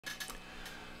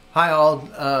Hi all,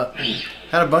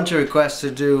 had a bunch of requests to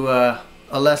do a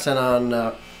lesson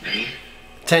on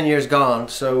 10 Years Gone,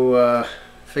 so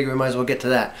figure we might as well get to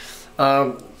that.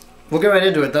 We'll get right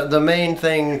into it. The main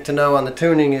thing to know on the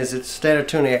tuning is it's standard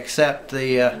tuning, except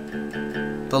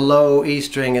the low E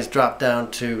string is dropped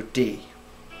down to D.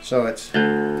 So it's just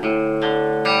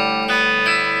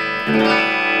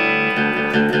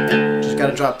got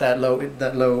to drop that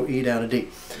low E down to D.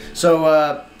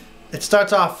 So it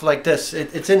starts off like this.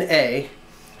 It's in A,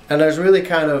 and there's really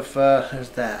kind of there's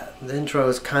that. The intro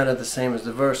is kind of the same as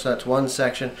the verse. That's one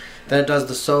section. Then it does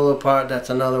the solo part. That's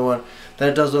another one. Then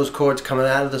it does those chords coming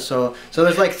out of the solo. So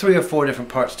there's like 3 or 4 different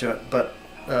parts to it. But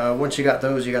once you got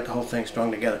those, you got the whole thing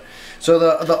strung together. So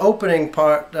the opening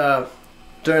part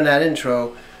during that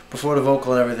intro, before the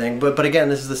vocal and everything. But again,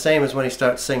 this is the same as when he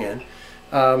starts singing.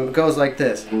 It goes like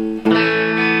this.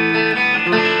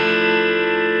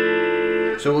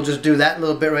 So we'll just do that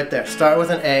little bit right there. Start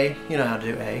with an A. You know how to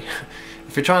do A.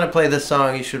 If you're trying to play this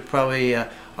song, you should probably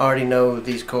already know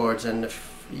these chords. And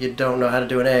if you don't know how to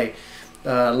do an A,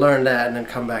 learn that and then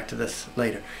come back to this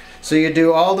later. So you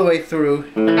do all the way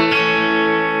through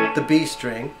the B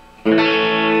string.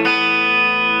 And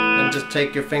just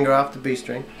take your finger off the B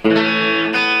string.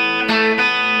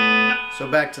 So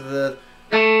back to the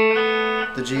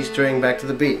G string, back to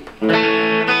the B.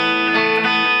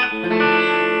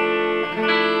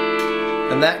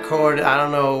 And that chord, I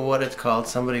don't know what it's called.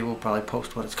 Somebody will probably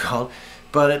post what it's called.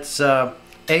 But it's A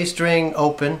string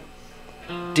open,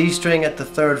 D string at the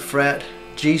 3rd fret,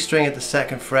 G string at the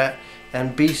 2nd fret,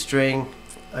 and B string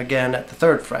again at the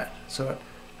 3rd fret. So it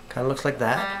kind of looks like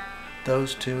that.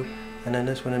 Those two, and then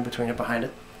this one in between it behind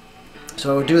it.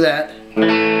 So we'll do that.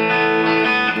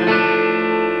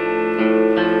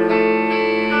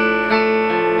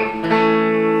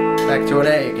 Back to an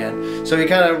A again. So he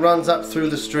kind of runs up through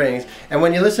the strings, and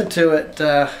when you listen to it,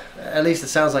 at least it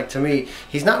sounds like to me,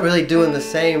 he's not really doing the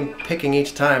same picking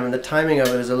each time, and the timing of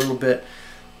it is a little bit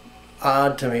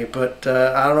odd to me. But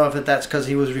I don't know if that's because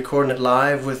he was recording it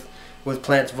live with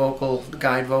Plant's vocal,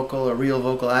 guide vocal, or real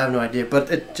vocal. I have no idea,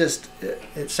 but it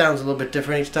sounds a little bit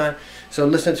different each time. So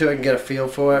listen to it and get a feel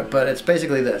for it. But it's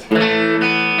basically this.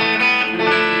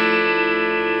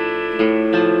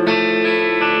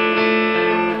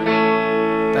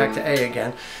 Back to A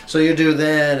again. So you do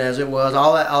then, as it was,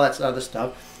 all that other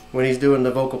stuff when he's doing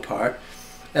the vocal part,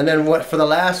 and then what for the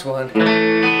last one,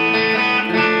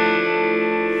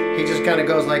 he just kind of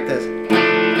goes like this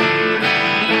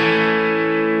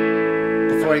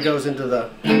before he goes into the.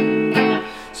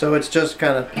 So it's just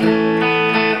kind of,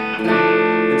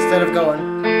 instead of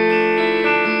going,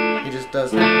 he just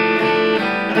does that.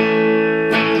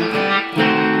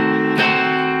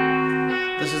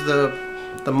 This is the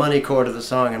money chord of the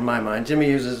song in my mind. Jimmy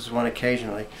uses this one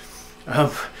occasionally. I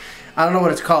don't know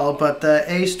what it's called, but the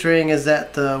A string is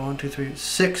at the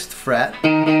 6th fret.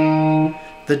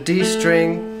 The D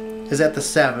string is at the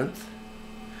 7th.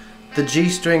 The G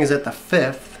string is at the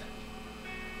 5th.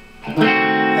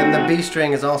 And the B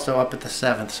string is also up at the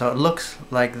 7th. So it looks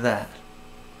like that.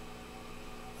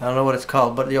 I don't know what it's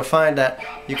called, but you'll find that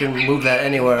you can move that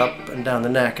anywhere up and down the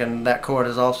neck, and that chord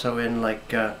is also in,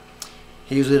 like,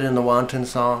 he uses it in the Wanton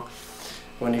song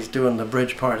when he's doing the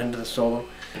bridge part into the solo.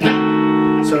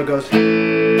 So it goes.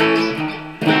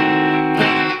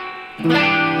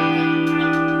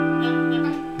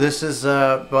 This is,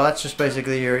 well, that's just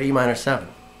basically your E minor 7.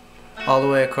 All the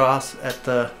way across at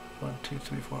the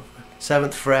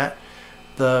 7th fret,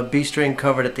 the B string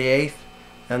covered at the 8th,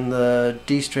 and the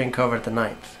D string covered at the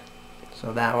 9th.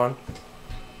 So that one.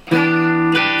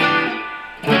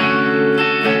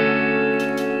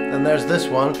 And there's this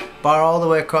one, bar all the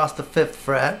way across the 5th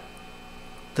fret.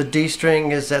 The D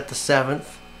string is at the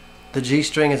 7th, the G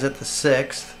string is at the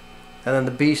 6th, and then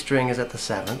the B string is at the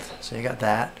 7th. So you got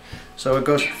that. So it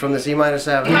goes from this E minor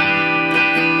 7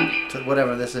 to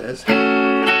whatever this is.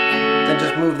 Then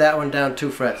just move that one down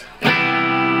 2 frets.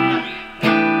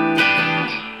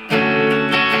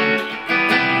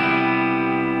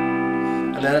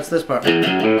 And then it's this part.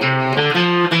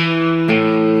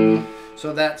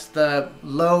 So that's the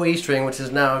low E string, which is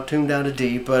now tuned down to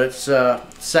D, but it's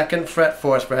 2nd fret,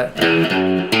 4th fret.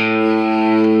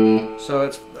 So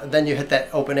it's, then you hit that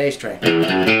open A string.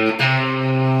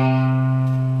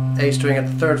 A string at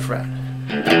the 3rd fret.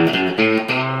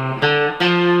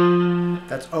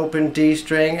 That's open D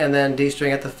string, and then D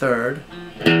string at the 3rd.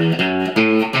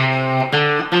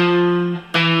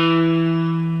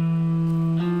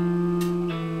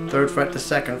 3rd fret to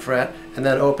 2nd fret, and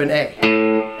then open A.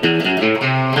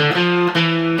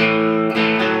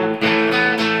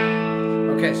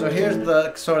 Okay, so here's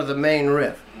the sort of the main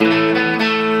riff,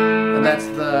 and that's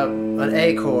the an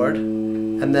A chord,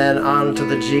 and then on to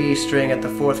the G string at the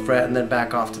 4th fret, and then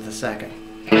back off to the 2nd.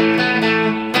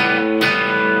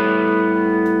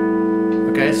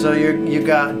 Okay, so you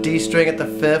got D string at the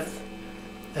 5th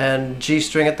and G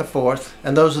string at the 4th,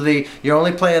 and those are you're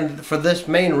only playing, for this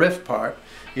main riff part,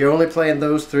 you're only playing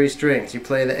those 3 strings. You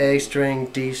play the A string,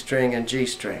 D string, and G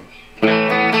string.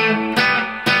 And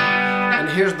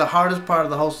here's the hardest part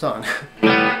of the whole song.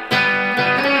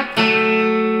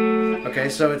 Okay,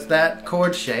 so it's that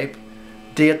chord shape,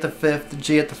 D at the 5th,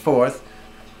 G at the 4th.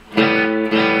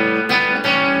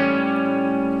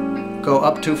 Go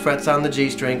up 2 frets on the G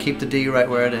string, keep the D right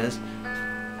where it is.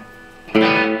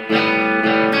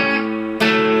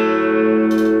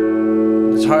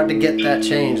 It's hard to get that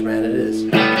change, man, it is.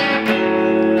 You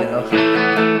know?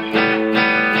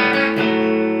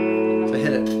 To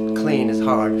hit it clean is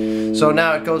hard. So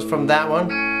now it goes from that one.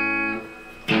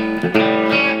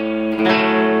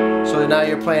 So now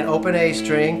you're playing open A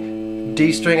string,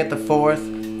 D string at the 4th,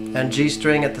 and G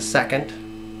string at the 2nd.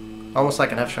 Almost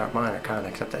like an F sharp minor, kind of,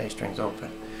 except the A string's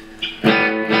open. And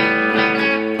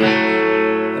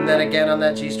then again on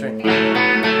that G string.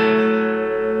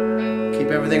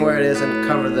 Keep everything where it is and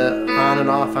cover the on and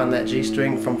off on that G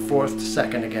string from 4th to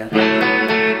 2nd again.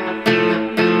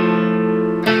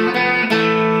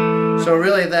 So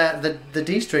really the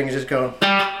D string is just going.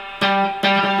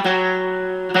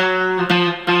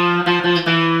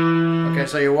 Okay,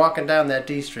 so you're walking down that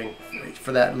D string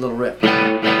for that little riff.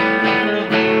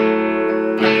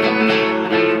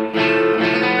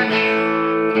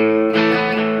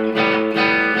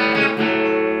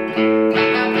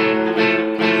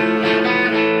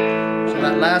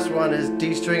 Last one is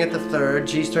D string at the 3rd,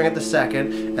 G string at the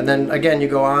 2nd, and then again you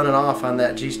go on and off on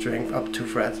that G string up 2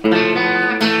 frets, and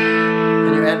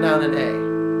you end down an A,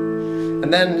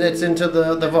 and then it's into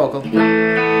the vocal.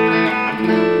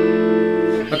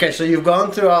 Okay, so you've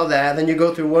gone through all that, then you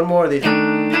go through one more of these,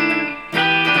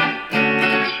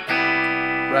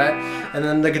 right, and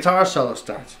then the guitar solo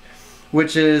starts,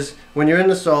 which is when you're in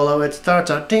the solo, it starts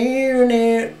out.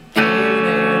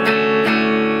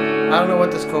 I don't know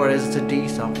what this chord is, it's a D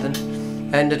something.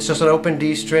 And it's just an open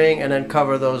D string and then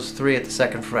cover those 3 at the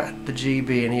 2nd fret. The G,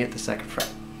 B, and E at the 2nd fret.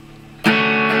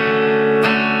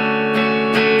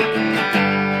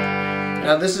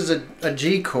 Now this is a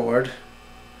G chord,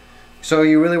 so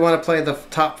you really want to play the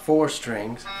top 4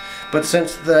 strings. But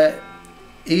since the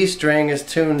E string is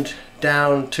tuned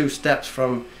down 2 steps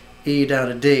from E down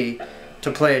to D,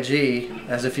 to play a G,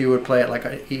 as if you would play it like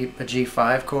a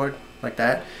G5 chord, like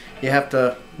that, you have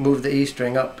to move the E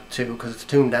string up 2 because it's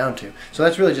tuned down 2. So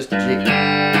that's really just a G.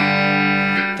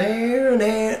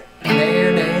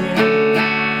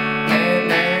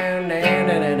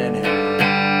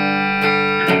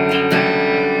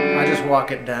 I just walk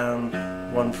it down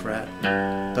 1 fret.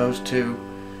 Those 2,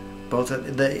 both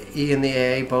at the E and the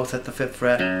A, both at the 5th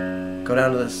fret. Go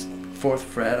down to the 4th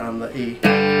fret on the E.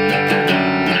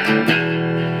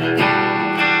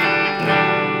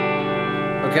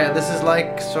 Okay, this is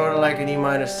like sort of like an E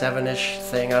minor 7-ish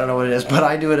thing. I don't know what it is, but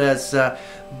I do it as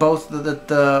both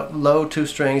the low 2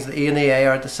 strings, the E and the A,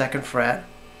 are at the 2nd fret.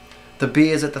 The B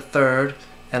is at the 3rd,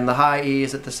 and the high E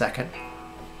is at the 2nd.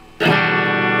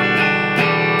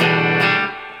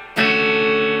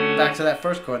 Back to that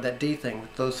first chord, that D thing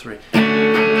with those 3.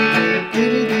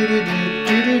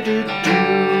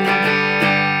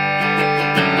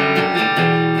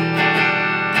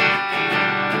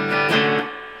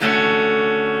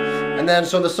 And then,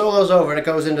 so the solo's over and it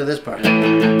goes into this part.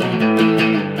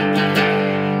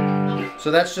 So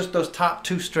that's just those top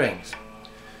 2 strings.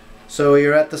 So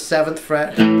you're at the 7th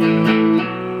fret,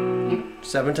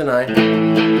 7 to 9,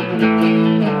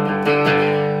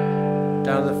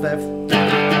 down to the 5th.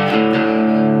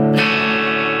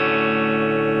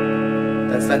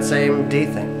 That's that same D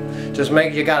thing. Just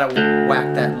you gotta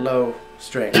whack that low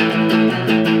string.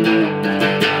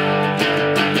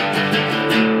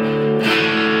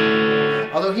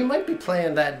 Although he might be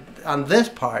playing that, on this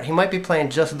part, he might be playing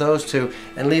just those 2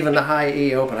 and leaving the high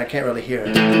E open. I can't really hear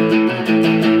it.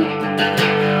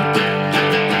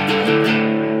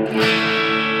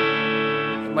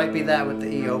 It might be that with the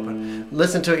E open.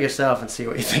 Listen to it yourself and see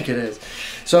what you think it is.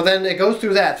 So then it goes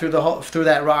through that, through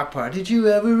that rock part. Did you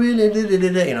ever really,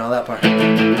 you know, that part.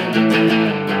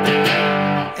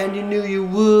 And you knew you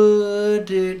would.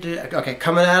 Okay,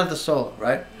 coming out of the solo,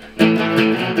 right?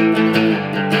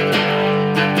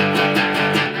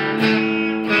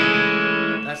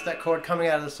 That chord coming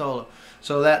out of the solo.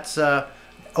 So that's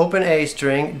open A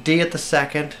string, D at the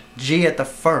 2nd, G at the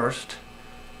 1st,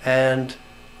 and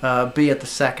B at the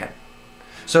 2nd.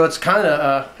 So it's kind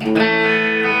of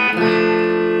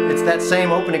it's it's that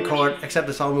same opening chord, except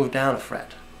it's all moved down a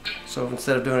fret. So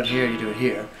instead of doing it here, you do it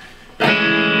here.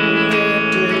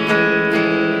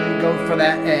 Go for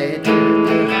that A.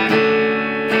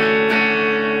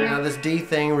 Now this D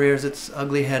thing rears its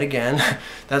ugly head again.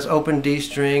 That's open D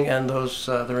string and those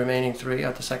the remaining three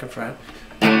at the second fret.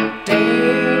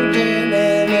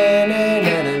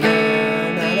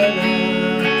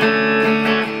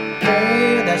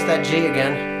 That's that G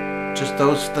again. Just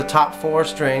the top four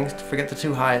strings. Forget the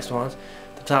two highest ones.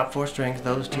 The top four strings,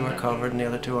 those two are covered and the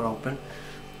other two are open.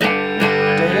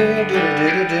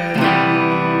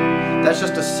 That's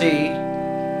just a C,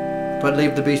 but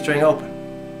leave the B string open.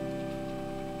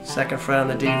 Second fret on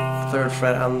the D, third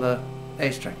fret on the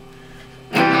A string.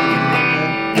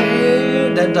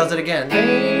 Then does it again.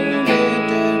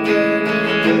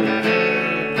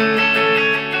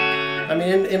 I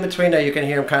mean, in between there you can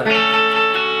hear him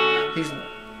he's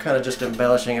kind of just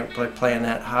embellishing it by playing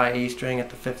that high E string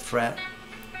at the 5th fret.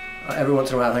 Every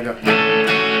once in a while they go like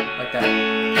that.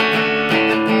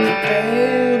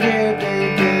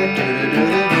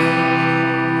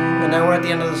 And now we're at the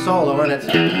end of the solo and it's...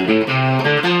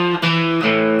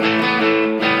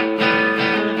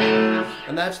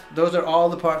 And those are all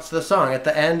the parts of the song. At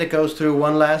the end it goes through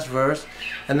one last verse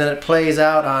and then it plays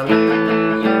out on...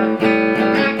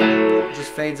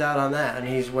 just fades out on that and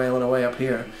he's wailing away up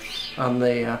here on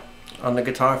the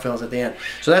guitar fills at the end.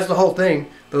 So that's the whole thing.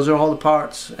 Those are all the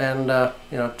parts, and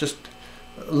you know, just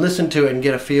listen to it and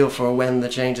get a feel for when the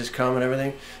changes come and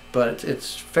everything. But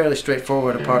it's fairly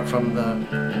straightforward apart from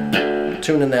the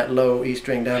tuning that low E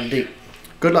string down to D.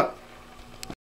 Good luck.